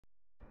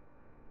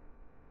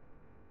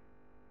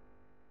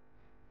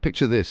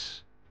Picture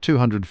this,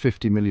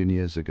 250 million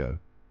years ago.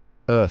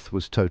 Earth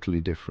was totally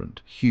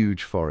different,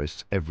 huge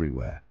forests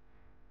everywhere.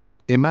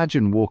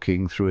 Imagine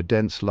walking through a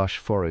dense, lush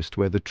forest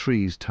where the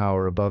trees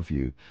tower above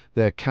you,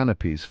 their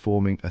canopies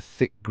forming a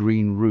thick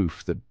green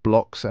roof that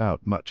blocks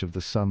out much of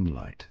the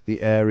sunlight.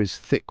 The air is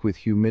thick with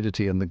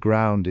humidity and the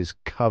ground is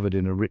covered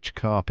in a rich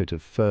carpet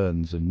of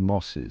ferns and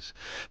mosses.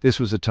 This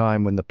was a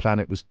time when the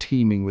planet was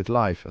teeming with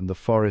life and the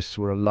forests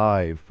were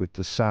alive with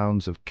the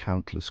sounds of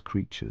countless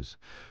creatures.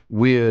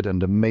 Weird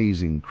and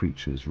amazing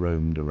creatures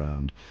roamed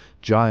around.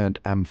 Giant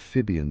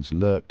amphibians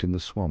lurked in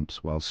the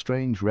swamps, while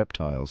strange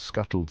reptiles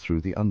scuttled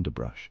through the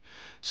underbrush.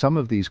 Some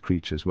of these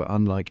creatures were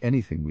unlike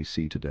anything we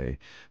see today,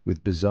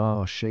 with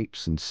bizarre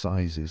shapes and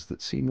sizes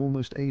that seem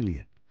almost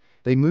alien.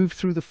 They moved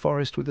through the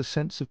forest with a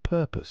sense of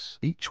purpose,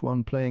 each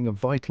one playing a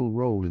vital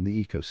role in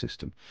the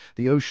ecosystem.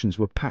 The oceans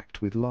were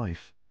packed with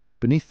life.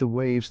 Beneath the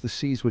waves, the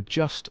seas were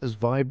just as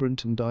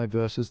vibrant and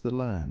diverse as the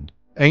land.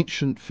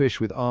 Ancient fish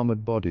with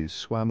armored bodies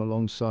swam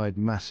alongside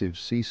massive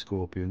sea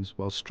scorpions,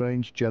 while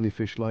strange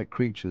jellyfish-like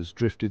creatures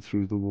drifted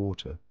through the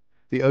water.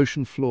 The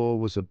ocean floor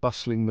was a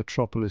bustling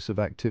metropolis of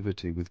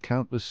activity, with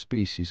countless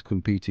species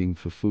competing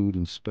for food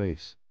and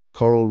space.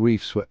 Coral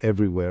reefs were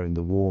everywhere in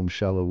the warm,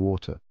 shallow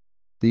water.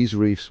 These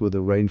reefs were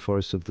the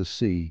rainforests of the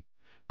sea,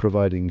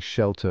 providing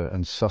shelter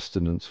and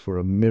sustenance for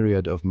a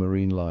myriad of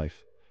marine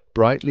life.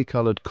 Brightly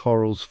colored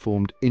corals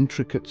formed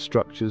intricate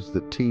structures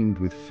that teemed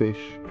with fish,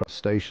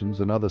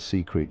 crustaceans, and other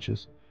sea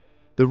creatures.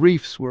 The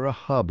reefs were a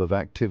hub of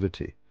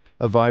activity,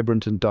 a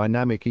vibrant and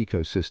dynamic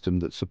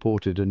ecosystem that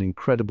supported an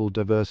incredible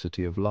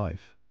diversity of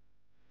life.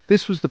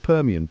 This was the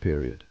Permian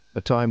period, a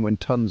time when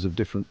tons of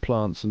different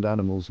plants and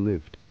animals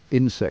lived.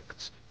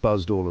 Insects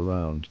buzzed all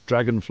around.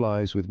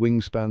 Dragonflies with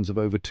wingspans of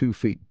over 2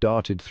 feet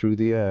darted through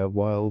the air,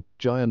 while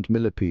giant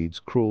millipedes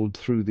crawled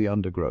through the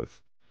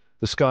undergrowth.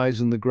 The skies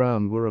and the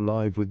ground were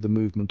alive with the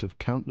movement of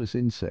countless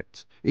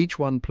insects, each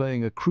one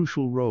playing a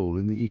crucial role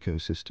in the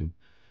ecosystem.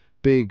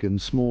 Big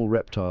and small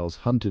reptiles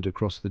hunted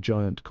across the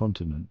giant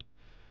continent.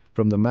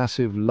 From the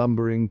massive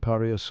lumbering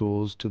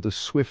parasaurs to the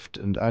swift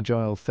and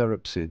agile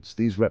therapsids,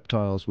 these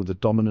reptiles were the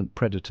dominant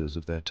predators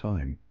of their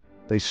time.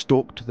 They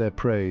stalked their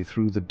prey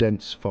through the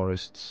dense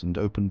forests and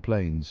open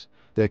plains,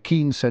 their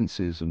keen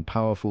senses and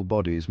powerful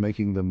bodies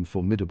making them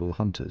formidable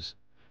hunters.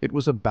 It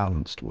was a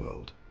balanced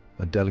world,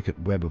 a delicate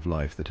web of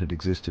life that had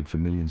existed for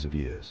millions of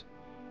years.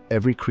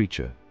 Every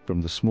creature,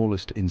 from the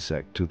smallest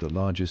insect to the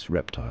largest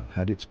reptile,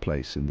 had its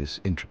place in this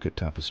intricate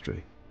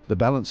tapestry. The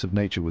balance of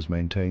nature was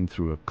maintained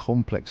through a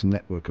complex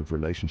network of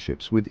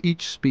relationships, with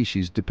each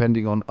species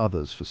depending on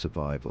others for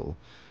survival.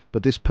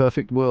 But this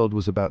perfect world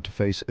was about to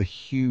face a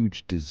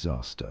huge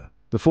disaster.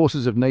 The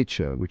forces of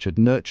nature, which had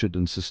nurtured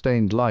and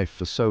sustained life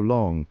for so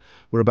long,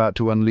 were about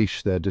to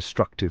unleash their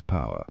destructive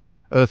power.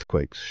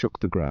 Earthquakes shook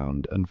the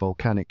ground, and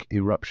volcanic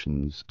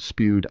eruptions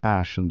spewed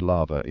ash and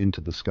lava into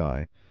the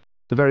sky.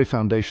 The very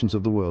foundations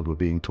of the world were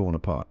being torn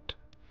apart.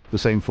 The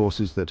same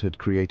forces that had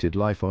created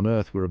life on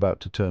Earth were about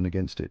to turn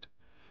against it.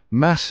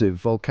 Massive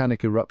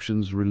volcanic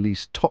eruptions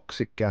released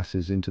toxic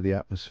gases into the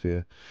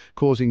atmosphere,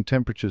 causing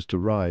temperatures to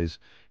rise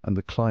and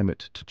the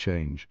climate to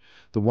change.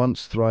 The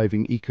once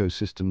thriving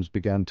ecosystems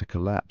began to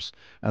collapse,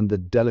 and the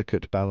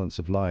delicate balance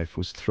of life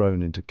was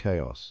thrown into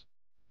chaos.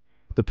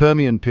 The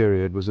Permian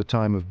period was a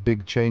time of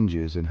big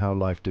changes in how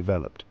life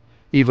developed.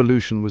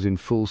 Evolution was in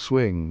full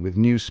swing, with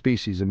new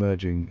species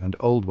emerging and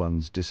old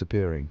ones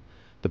disappearing.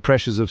 The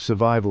pressures of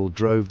survival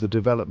drove the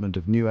development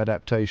of new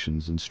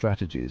adaptations and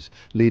strategies,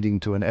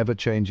 leading to an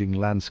ever-changing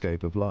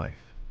landscape of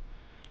life.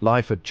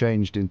 Life had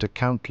changed into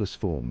countless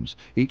forms,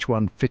 each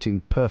one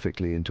fitting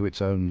perfectly into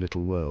its own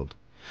little world.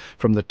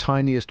 From the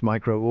tiniest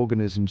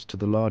microorganisms to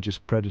the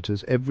largest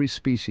predators, every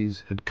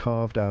species had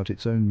carved out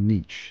its own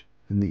niche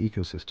in the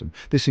ecosystem.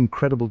 This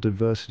incredible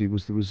diversity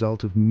was the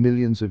result of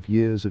millions of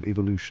years of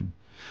evolution,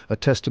 a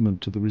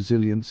testament to the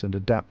resilience and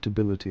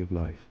adaptability of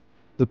life.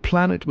 The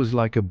planet was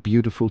like a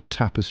beautiful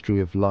tapestry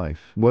of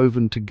life,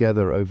 woven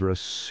together over a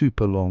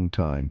super long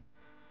time.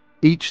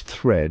 Each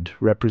thread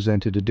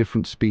represented a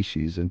different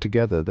species, and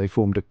together they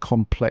formed a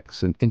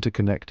complex and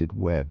interconnected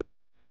web.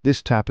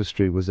 This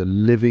tapestry was a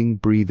living,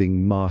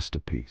 breathing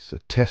masterpiece, a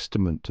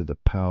testament to the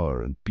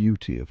power and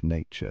beauty of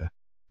nature.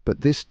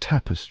 But this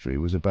tapestry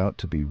was about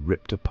to be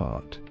ripped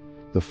apart.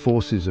 The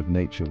forces of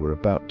nature were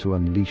about to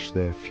unleash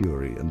their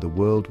fury, and the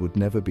world would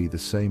never be the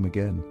same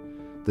again.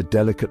 The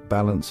delicate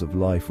balance of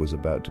life was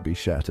about to be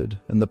shattered,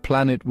 and the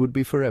planet would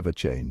be forever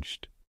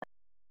changed.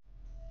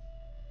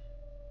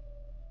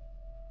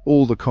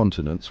 All the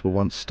continents were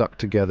once stuck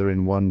together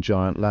in one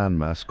giant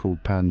landmass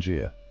called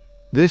Pangaea.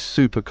 This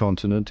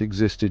supercontinent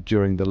existed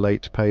during the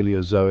late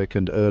Paleozoic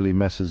and early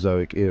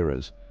Mesozoic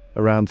eras,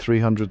 around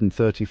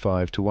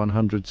 335 to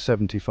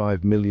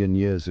 175 million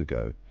years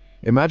ago.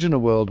 Imagine a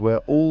world where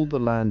all the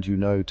land you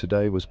know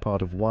today was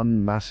part of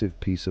one massive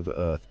piece of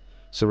Earth,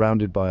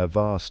 surrounded by a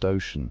vast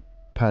ocean.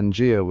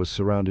 Pangaea was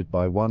surrounded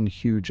by one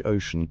huge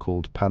ocean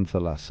called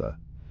Panthalassa.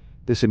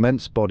 This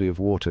immense body of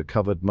water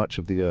covered much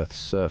of the Earth's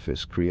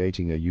surface,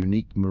 creating a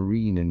unique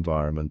marine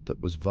environment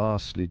that was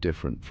vastly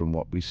different from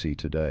what we see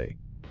today.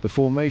 The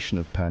formation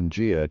of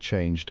Pangaea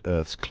changed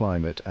Earth's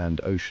climate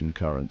and ocean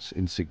currents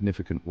in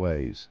significant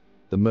ways.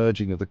 The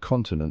merging of the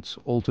continents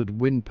altered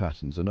wind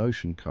patterns and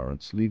ocean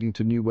currents, leading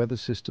to new weather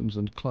systems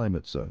and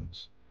climate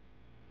zones.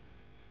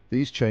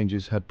 These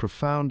changes had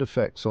profound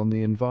effects on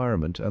the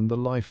environment and the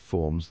life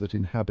forms that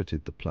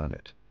inhabited the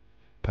planet.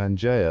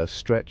 Pangaea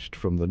stretched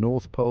from the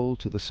North Pole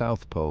to the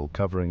South Pole,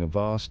 covering a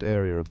vast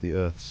area of the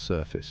Earth's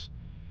surface.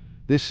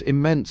 This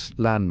immense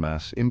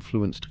landmass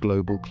influenced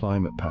global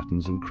climate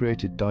patterns and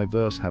created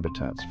diverse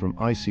habitats from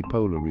icy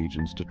polar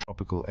regions to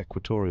tropical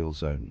equatorial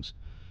zones.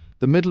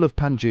 The middle of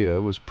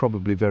Pangaea was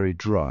probably very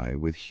dry,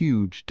 with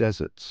huge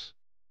deserts.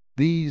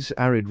 These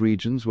arid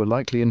regions were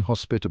likely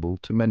inhospitable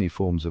to many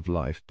forms of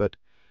life, but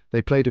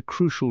they played a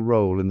crucial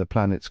role in the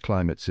planet's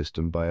climate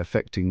system by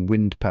affecting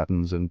wind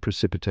patterns and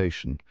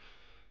precipitation.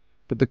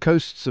 But the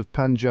coasts of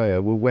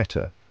Pangaea were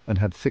wetter and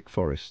had thick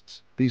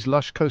forests. These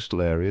lush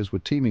coastal areas were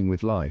teeming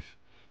with life,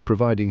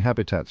 providing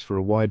habitats for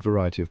a wide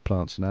variety of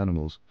plants and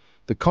animals.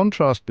 The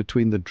contrast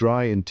between the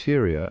dry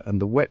interior and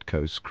the wet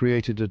coasts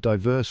created a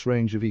diverse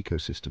range of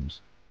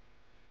ecosystems.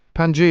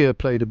 Pangaea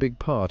played a big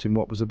part in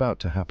what was about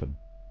to happen.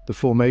 The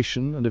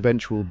formation and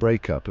eventual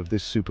breakup of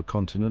this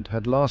supercontinent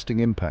had lasting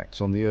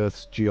impacts on the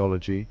Earth's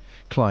geology,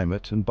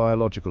 climate, and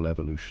biological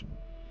evolution.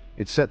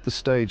 It set the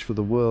stage for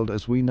the world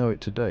as we know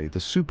it today. The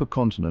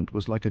supercontinent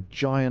was like a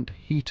giant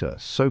heater,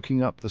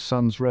 soaking up the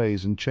sun's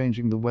rays and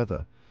changing the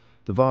weather.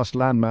 The vast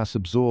landmass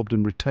absorbed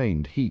and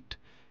retained heat,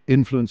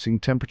 influencing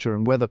temperature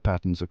and weather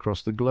patterns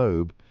across the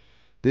globe.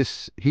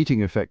 This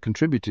heating effect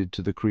contributed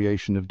to the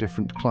creation of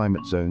different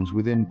climate zones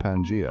within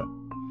Pangaea.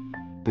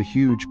 The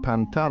huge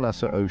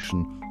Panthalassa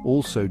Ocean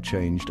also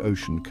changed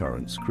ocean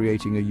currents,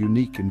 creating a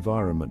unique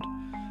environment.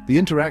 The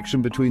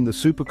interaction between the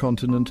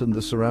supercontinent and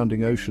the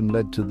surrounding ocean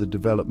led to the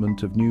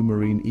development of new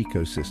marine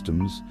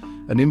ecosystems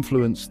and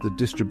influenced the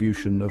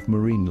distribution of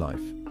marine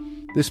life.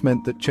 This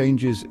meant that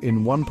changes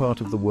in one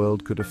part of the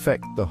world could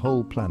affect the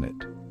whole planet.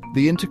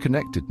 The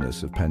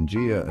interconnectedness of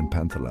Pangaea and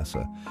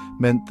Panthalassa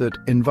meant that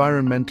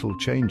environmental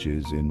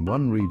changes in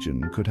one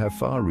region could have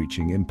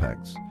far-reaching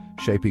impacts,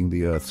 shaping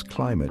the Earth's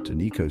climate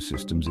and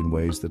ecosystems in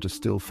ways that are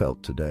still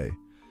felt today.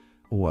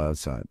 Or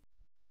outside.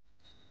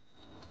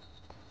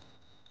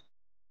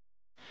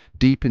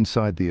 Deep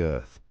inside the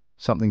Earth,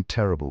 something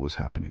terrible was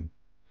happening.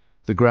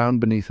 The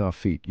ground beneath our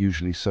feet,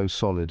 usually so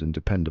solid and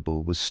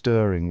dependable, was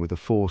stirring with a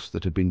force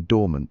that had been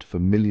dormant for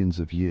millions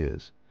of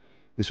years.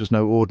 This was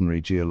no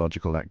ordinary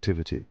geological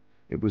activity.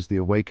 It was the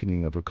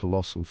awakening of a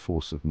colossal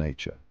force of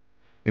nature.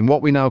 In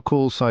what we now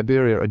call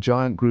Siberia, a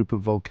giant group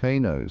of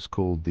volcanoes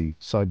called the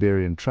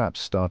Siberian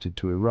Traps started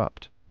to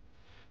erupt.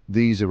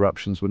 These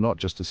eruptions were not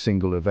just a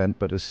single event,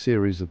 but a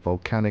series of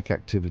volcanic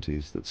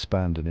activities that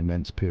spanned an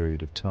immense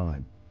period of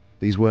time.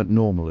 These weren't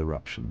normal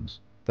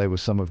eruptions. They were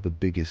some of the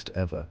biggest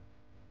ever.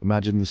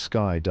 Imagine the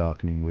sky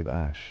darkening with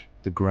ash,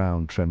 the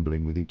ground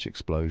trembling with each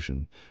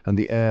explosion, and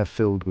the air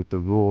filled with the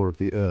roar of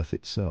the Earth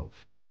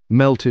itself.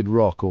 Melted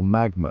rock or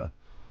magma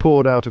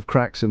poured out of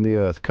cracks in the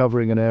Earth,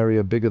 covering an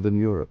area bigger than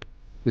Europe.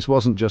 This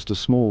wasn't just a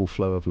small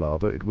flow of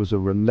lava, it was a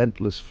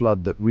relentless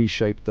flood that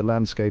reshaped the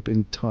landscape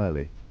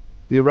entirely.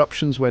 The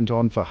eruptions went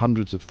on for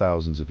hundreds of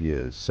thousands of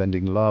years,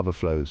 sending lava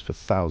flows for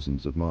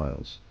thousands of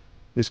miles.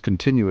 This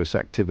continuous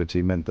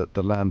activity meant that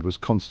the land was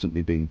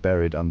constantly being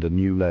buried under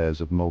new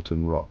layers of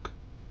molten rock.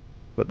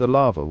 But the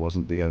lava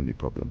wasn't the only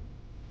problem.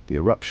 The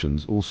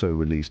eruptions also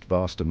released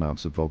vast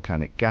amounts of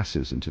volcanic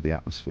gases into the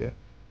atmosphere.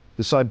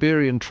 The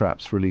Siberian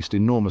Traps released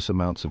enormous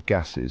amounts of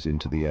gases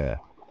into the air.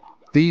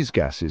 These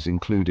gases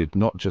included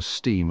not just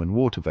steam and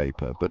water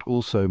vapor, but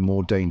also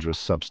more dangerous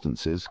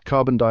substances: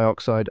 carbon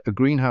dioxide, a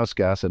greenhouse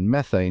gas, and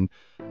methane,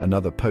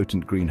 another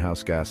potent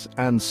greenhouse gas,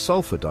 and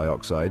sulfur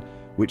dioxide,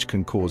 which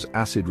can cause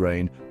acid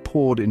rain,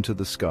 poured into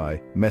the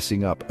sky,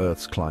 messing up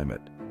Earth's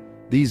climate.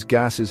 These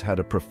gases had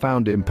a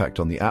profound impact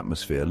on the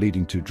atmosphere,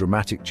 leading to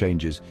dramatic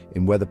changes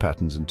in weather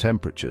patterns and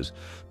temperatures.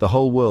 The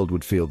whole world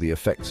would feel the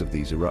effects of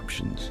these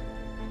eruptions.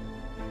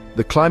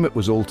 The climate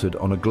was altered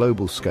on a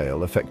global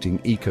scale, affecting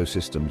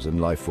ecosystems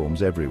and life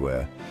forms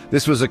everywhere.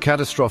 This was a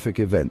catastrophic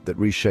event that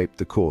reshaped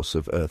the course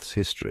of Earth's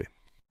history.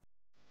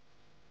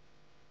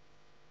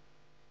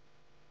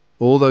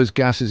 All those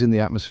gases in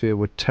the atmosphere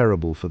were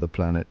terrible for the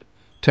planet.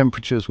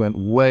 Temperatures went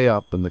way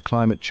up and the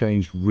climate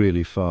changed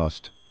really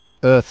fast.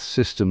 Earth's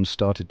systems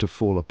started to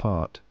fall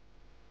apart.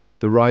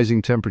 The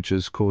rising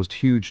temperatures caused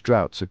huge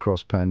droughts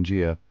across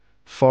Pangaea.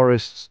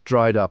 Forests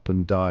dried up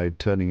and died,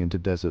 turning into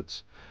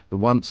deserts. The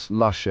once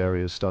lush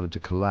areas started to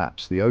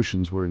collapse. The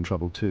oceans were in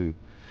trouble too.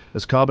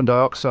 As carbon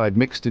dioxide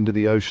mixed into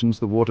the oceans,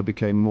 the water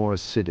became more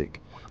acidic.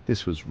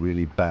 This was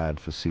really bad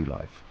for sea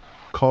life.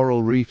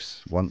 Coral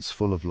reefs, once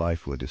full of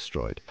life, were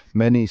destroyed.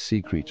 Many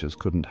sea creatures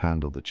couldn't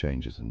handle the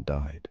changes and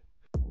died.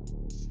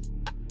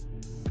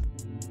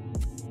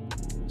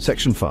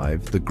 Section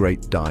 5. The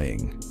Great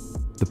Dying.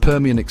 The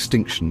Permian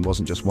Extinction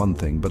wasn't just one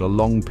thing, but a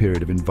long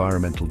period of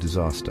environmental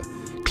disaster.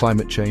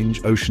 Climate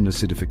change, ocean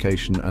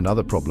acidification, and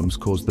other problems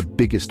caused the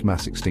biggest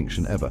mass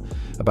extinction ever.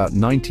 About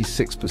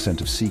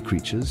 96% of sea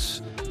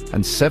creatures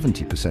and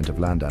 70% of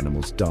land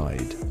animals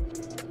died.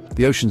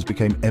 The oceans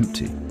became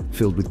empty,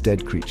 filled with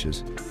dead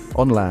creatures.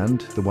 On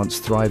land, the once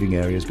thriving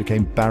areas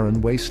became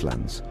barren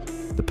wastelands.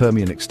 The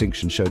Permian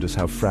extinction showed us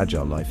how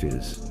fragile life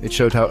is. It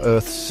showed how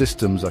Earth's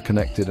systems are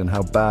connected and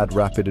how bad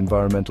rapid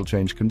environmental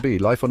change can be.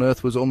 Life on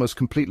Earth was almost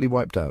completely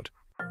wiped out.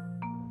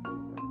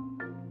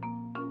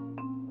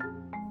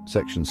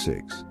 Section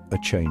 6. A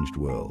changed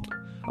world.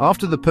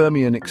 After the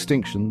Permian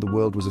extinction, the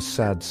world was a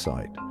sad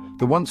sight.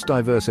 The once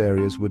diverse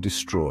areas were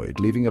destroyed,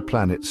 leaving a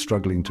planet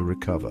struggling to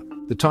recover.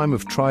 The time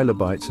of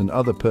trilobites and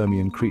other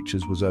Permian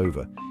creatures was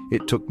over.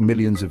 It took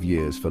millions of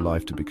years for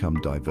life to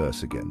become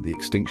diverse again. The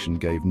extinction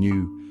gave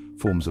new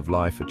forms of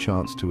life a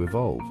chance to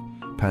evolve.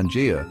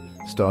 Pangaea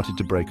started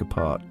to break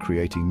apart,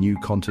 creating new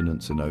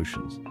continents and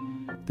oceans.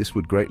 This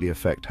would greatly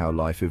affect how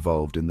life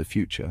evolved in the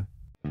future.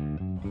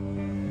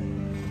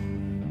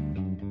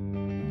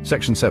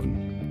 Section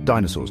 7.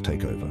 Dinosaurs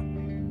take over.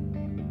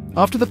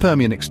 After the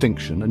Permian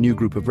extinction, a new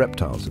group of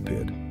reptiles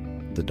appeared,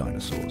 the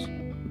dinosaurs.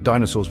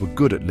 Dinosaurs were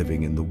good at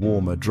living in the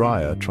warmer,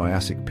 drier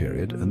Triassic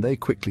period, and they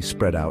quickly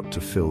spread out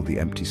to fill the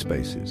empty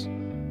spaces.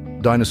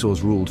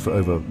 Dinosaurs ruled for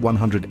over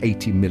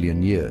 180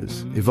 million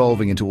years,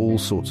 evolving into all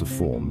sorts of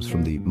forms,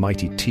 from the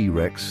mighty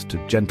T-Rex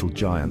to gentle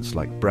giants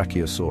like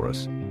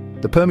Brachiosaurus.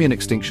 The Permian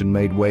extinction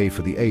made way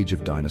for the age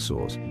of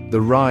dinosaurs.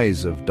 The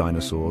rise of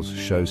dinosaurs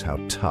shows how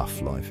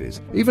tough life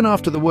is. Even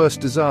after the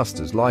worst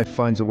disasters, life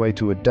finds a way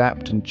to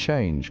adapt and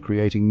change,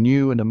 creating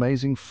new and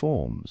amazing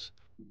forms.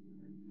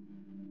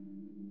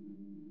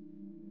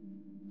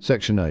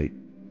 Section 8.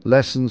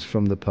 Lessons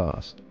from the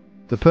past.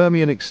 The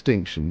Permian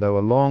extinction, though a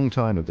long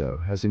time ago,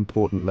 has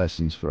important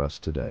lessons for us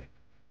today.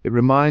 It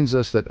reminds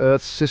us that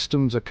Earth's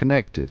systems are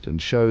connected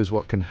and shows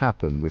what can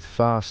happen with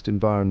fast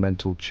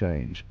environmental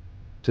change.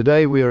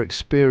 Today we are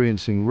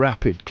experiencing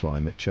rapid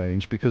climate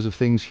change because of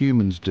things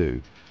humans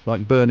do,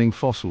 like burning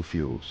fossil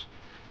fuels.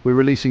 We're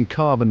releasing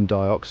carbon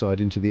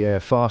dioxide into the air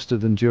faster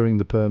than during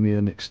the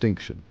Permian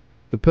extinction.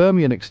 The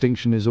Permian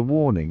extinction is a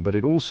warning, but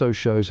it also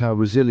shows how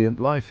resilient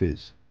life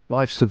is.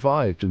 Life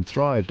survived and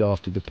thrived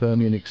after the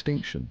Permian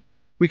extinction.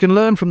 We can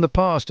learn from the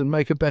past and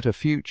make a better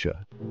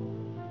future.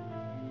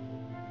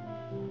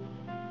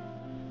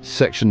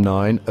 Section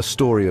 9. A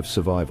story of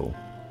survival.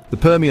 The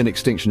Permian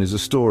extinction is a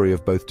story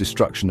of both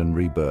destruction and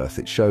rebirth.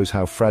 It shows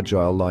how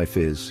fragile life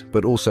is,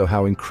 but also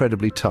how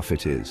incredibly tough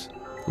it is.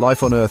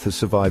 Life on Earth has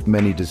survived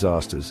many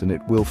disasters, and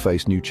it will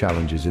face new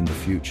challenges in the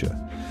future.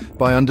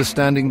 By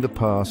understanding the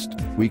past,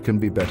 we can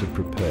be better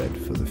prepared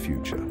for the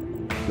future.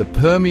 The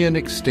Permian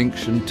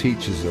extinction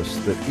teaches us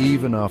that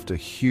even after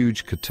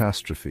huge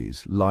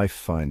catastrophes, life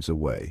finds a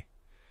way.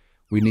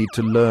 We need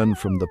to learn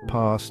from the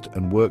past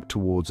and work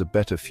towards a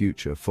better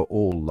future for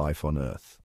all life on Earth.